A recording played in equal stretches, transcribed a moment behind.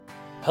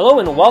Hello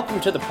and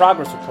welcome to the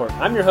Progress Report.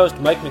 I'm your host,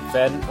 Mike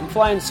McFadden. I'm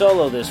flying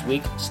solo this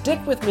week.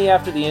 Stick with me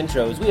after the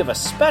intro as we have a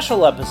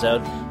special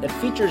episode that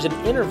features an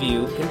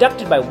interview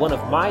conducted by one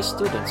of my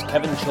students,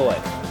 Kevin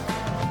Choi.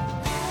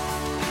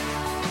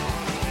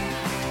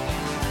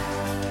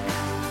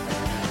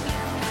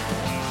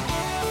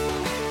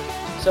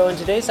 So in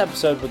today's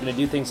episode, we're going to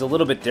do things a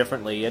little bit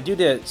differently. Due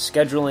to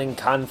scheduling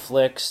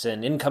conflicts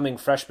and incoming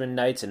freshman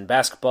nights and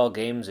basketball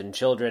games and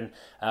children,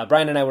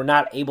 Brian and I were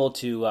not able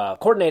to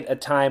coordinate a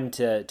time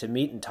to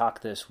meet and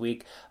talk this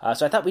week.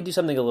 So I thought we'd do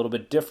something a little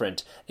bit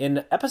different.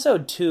 In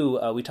episode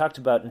 2, we talked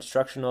about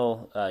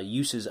instructional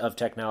uses of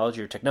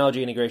technology or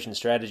technology integration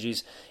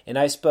strategies, and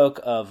I spoke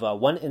of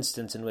one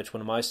instance in which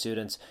one of my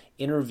students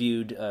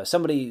interviewed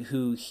somebody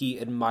who he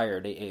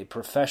admired, a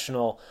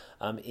professional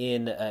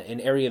in an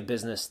area of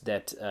business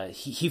that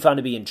he found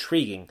to be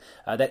intriguing.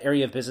 That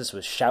area of business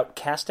was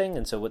shoutcasting,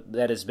 and so what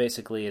that is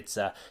basically, it's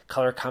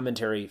color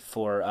commentary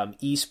for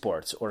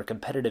esports or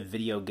competitive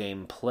video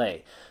game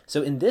play.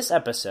 So in this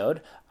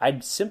episode,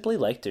 I'd simply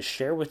like to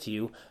share with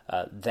you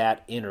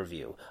that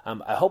interview.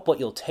 I hope what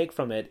you'll take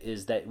from it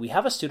is that we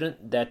have a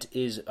student that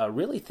is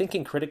really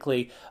thinking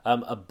critically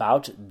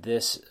about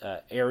this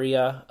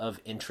area of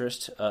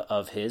interest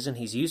of his, and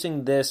he's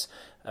using this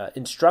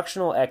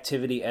instructional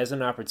activity as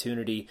an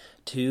opportunity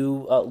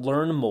to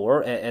learn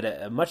more at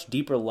a much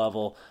deeper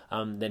level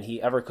than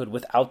he ever could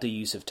without the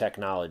use of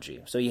technology.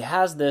 So he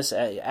has this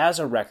as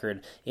a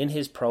record in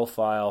his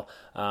profile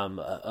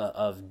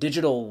of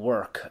digital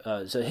work.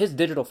 So his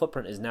digital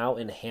footprint is now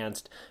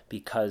enhanced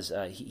because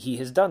he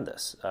has done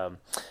this.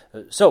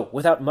 So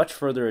without much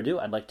further ado,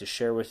 I'd like to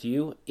share with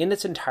you in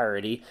its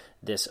entirety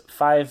this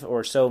 5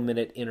 or so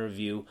minute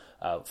interview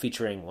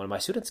featuring one of my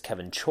students,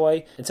 Kevin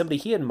Choi, and somebody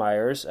he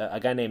admires, a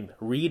guy named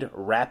Reed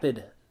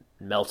Rapid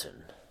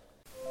Melton.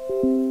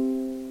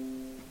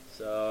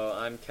 So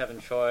I'm Kevin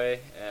Choi,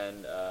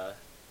 and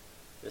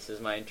this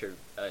is my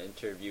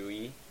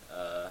interviewee,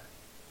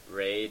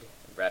 Reed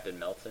Rapid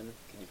Melton.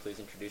 Can you please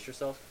introduce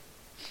yourself?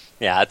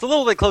 Yeah, it's a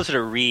little bit closer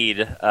to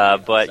Reed,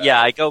 but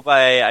yeah, I go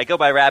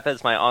by Rapid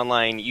as my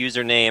online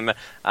username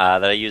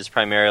that I use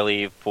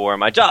primarily for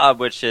my job,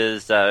 which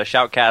is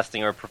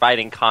shoutcasting or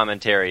providing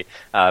commentary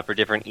for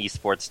different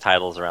esports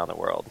titles around the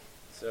world.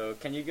 So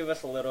can you give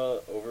us a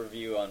little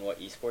overview on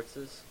what esports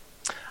is?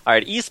 All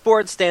right,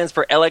 esports stands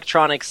for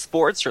electronic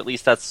sports, or at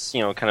least that's,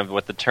 kind of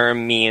what the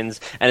term means.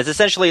 And it's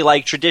essentially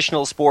like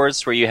traditional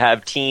sports where you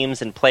have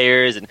teams and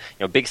players and,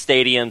 big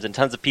stadiums and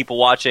tons of people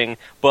watching.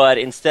 But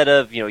instead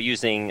of,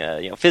 using,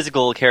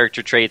 physical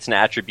character traits and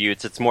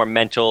attributes, it's more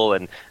mental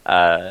and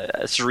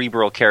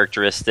cerebral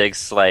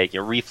characteristics like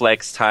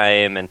reflex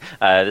time. And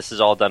this is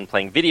all done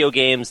playing video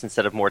games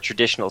instead of more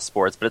traditional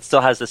sports. But it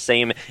still has the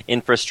same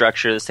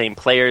infrastructure, the same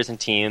players and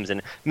teams,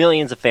 and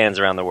millions of fans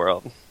around the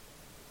world.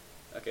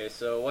 Okay,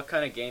 so what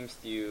kind of games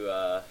do you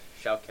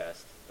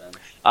shoutcast then?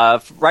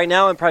 Right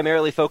now I'm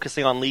primarily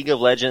focusing on League of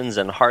Legends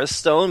and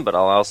Hearthstone, but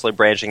I'm also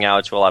branching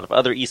out to a lot of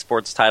other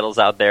esports titles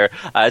out there.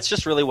 It's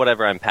just really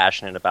whatever I'm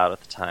passionate about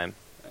at the time.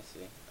 I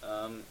see.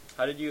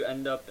 How did you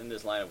end up in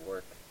this line of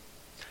work?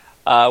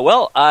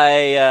 Well,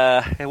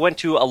 I went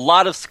to a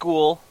lot of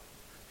school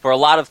for a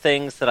lot of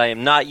things that I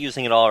am not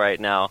using at all right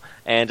now,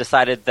 and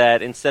decided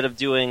that instead of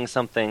doing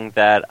something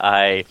that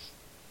I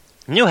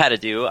knew how to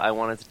do, I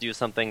wanted to do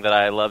something that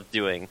I loved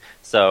doing.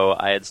 So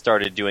I had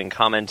started doing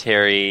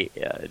commentary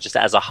just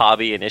as a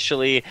hobby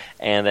initially,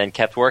 and then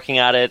kept working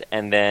at it,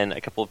 and then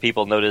a couple of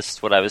people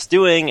noticed what I was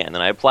doing, and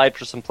then I applied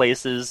for some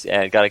places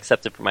and got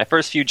accepted for my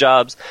first few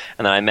jobs,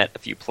 and then I met a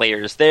few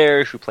players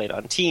there who played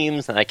on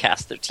teams, and I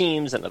cast their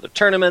teams and other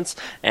tournaments,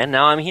 and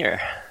now I'm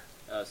here.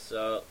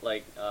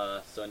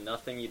 So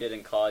nothing you did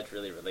in college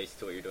really relates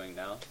to what you're doing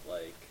now?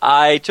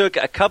 I took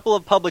a couple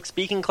of public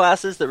speaking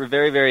classes that were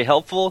very, very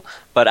helpful,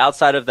 but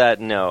outside of that,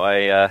 no.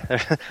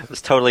 It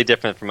was totally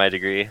different from my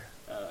degree.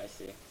 Oh, I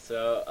see.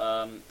 So,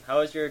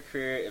 how has your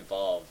career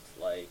evolved?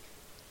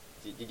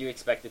 Did you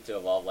expect it to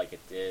evolve like it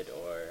did,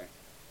 or...?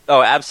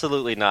 Oh,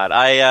 absolutely not.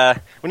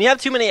 When you have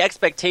too many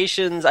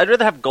expectations, I'd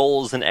rather have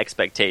goals than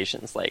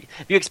expectations.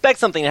 If you expect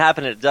something to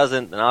happen and it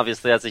doesn't, then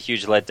obviously that's a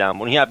huge letdown.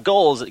 When you have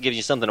goals, it gives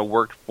you something to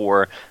work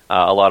for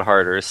a lot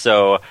harder.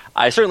 So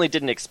I certainly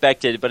didn't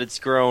expect it, but it's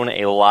grown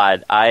a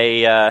lot.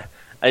 I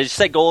just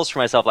set goals for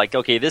myself,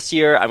 okay, this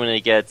year I'm going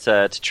to get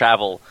to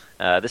travel.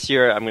 This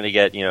year I'm going to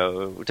get,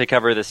 to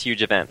cover this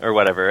huge event or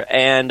whatever.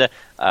 And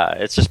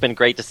it's just been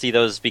great to see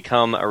those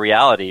become a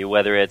reality,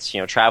 whether it's,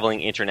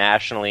 traveling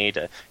internationally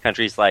to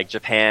countries like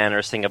Japan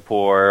or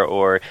Singapore,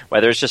 or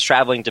whether it's just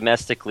traveling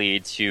domestically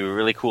to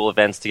really cool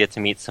events to get to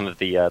meet some of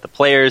the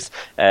players.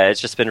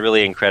 It's just been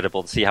really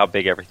incredible to see how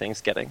big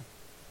everything's getting.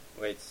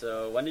 Wait,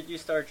 so when did you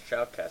start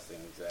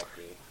shoutcasting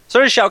exactly?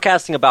 Started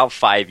shoutcasting about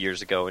 5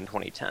 years ago in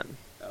 2010.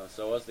 Oh,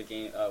 so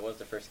what was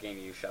the first game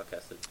you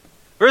shoutcasted?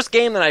 First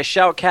game that I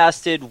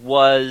shoutcasted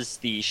was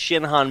the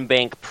Shinhan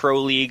Bank Pro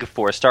League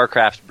for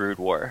StarCraft Brood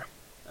War.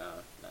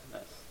 Oh,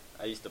 nice.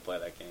 I used to play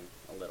that game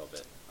a little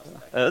bit.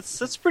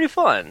 That's pretty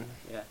fun.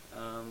 Yeah.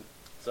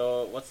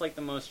 So what's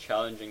the most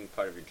challenging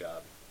part of your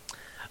job?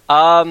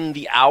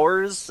 The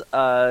hours,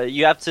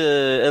 you have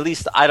to, at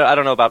least, I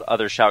don't know about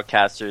other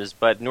shoutcasters,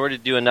 but in order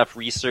to do enough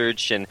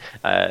research and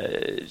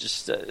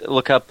just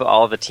look up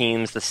all the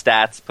teams, the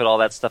stats, put all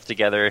that stuff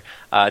together,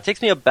 it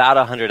takes me about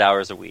 100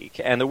 hours a week.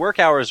 And the work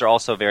hours are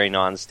also very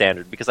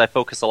non-standard because I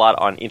focus a lot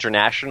on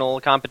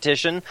international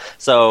competition.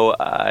 So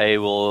I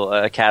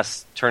will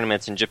cast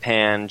tournaments in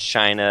Japan,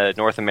 China,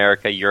 North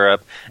America,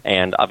 Europe,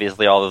 and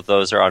obviously all of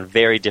those are on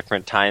very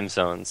different time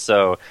zones.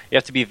 So you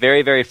have to be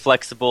very, very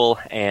flexible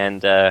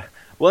and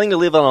willing to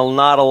live on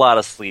not a lot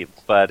of sleep,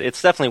 but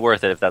it's definitely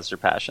worth it if that's your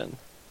passion.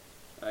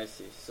 I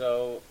see.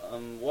 So,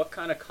 what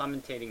kind of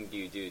commentating do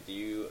you do? Do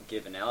you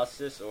give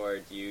analysis, or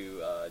do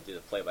you do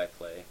the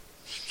play-by-play?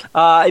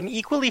 I'm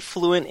equally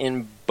fluent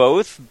in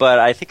both, but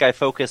I think I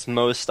focus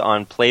most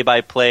on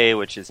play-by-play,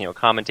 which is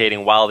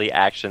commentating while the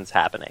action's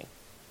happening.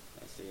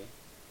 I see.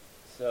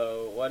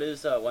 So, what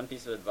is one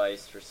piece of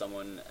advice for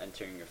someone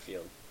entering your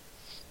field?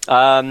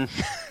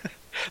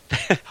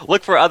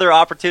 Look for other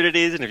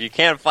opportunities, and if you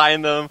can't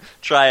find them,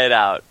 try it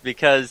out,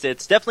 because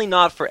it's definitely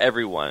not for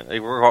everyone. It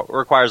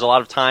requires a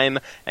lot of time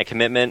and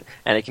commitment,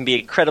 and it can be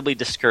incredibly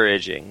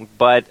discouraging.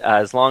 But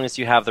as long as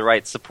you have the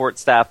right support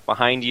staff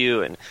behind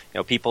you and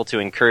people to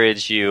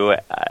encourage you,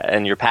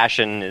 and your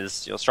passion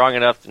is strong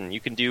enough, then you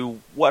can do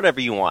whatever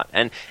you want.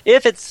 And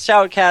if it's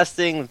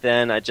shoutcasting,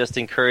 then I just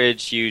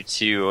encourage you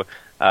to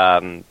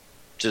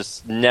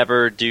just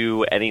never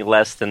do any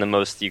less than the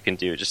most you can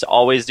do. Just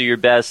always do your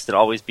best and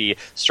always be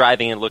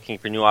striving and looking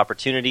for new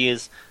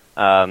opportunities.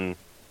 Get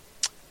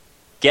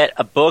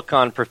a book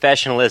on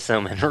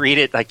professionalism and read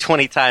it like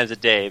 20 times a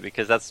day,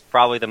 because that's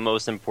probably the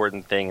most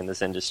important thing in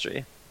this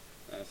industry.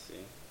 I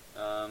see.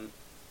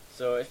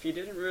 So if you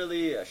didn't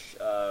really,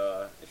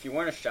 if you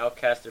weren't a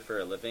shoutcaster for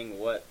a living,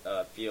 what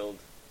field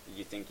do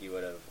you think you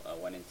would have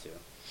went into?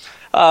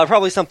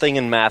 Probably something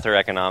in math or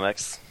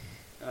economics.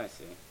 Oh, I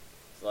see.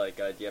 Like,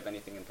 do you have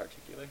anything in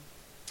particular?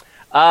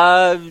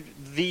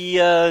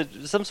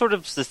 Some sort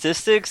of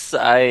statistics.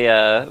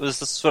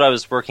 This is what I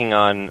was working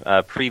on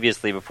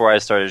previously before I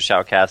started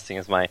shoutcasting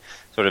as my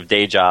sort of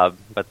day job.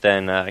 But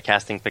then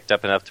casting picked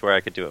up enough to where I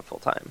could do it full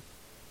time.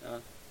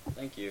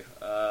 Thank you.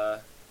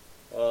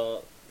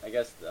 Well, I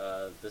guess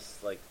this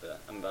is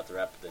I'm about to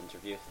wrap the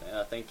interview.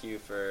 Thank you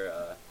for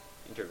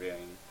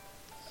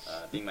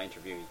being my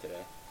interviewee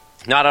today.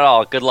 Not at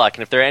all. Good luck.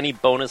 And if there are any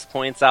bonus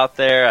points out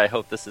there, I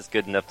hope this is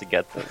good enough to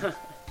get them.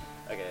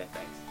 Okay,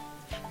 thanks.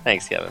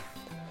 Thanks, Kevin.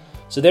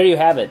 So there you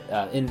have it.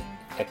 In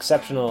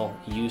exceptional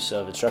use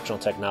of instructional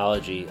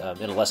technology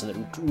in a lesson that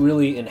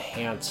really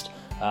enhanced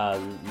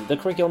the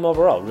curriculum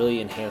overall,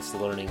 really enhanced the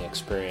learning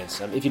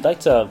experience. If you'd like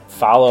to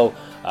follow,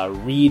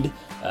 read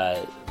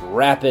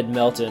Rapid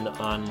Melton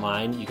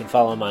online, you can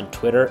follow him on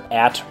Twitter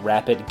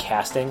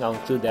 @RapidCasting. I'll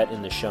include that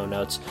in the show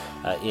notes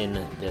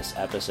in this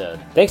episode.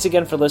 Thanks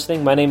again for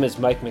listening. My name is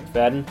Mike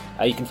McFadden.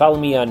 You can follow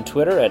me on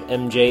Twitter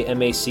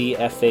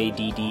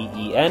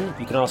 @MJMACFADDEN.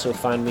 You can also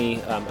find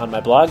me on my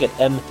blog at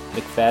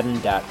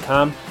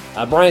mmcfadden.com.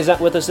 Brian's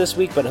not with us this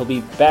week, but he'll be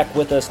back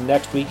with us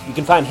next week. You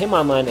can find him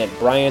online at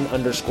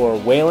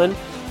Brian_Whalen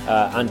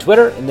on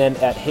Twitter, and then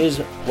at his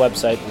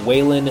website,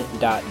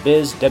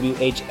 whalen.biz,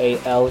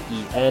 WHALEN.biz.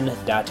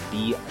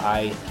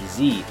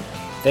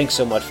 Thanks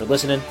so much for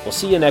listening. We'll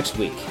see you next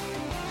week.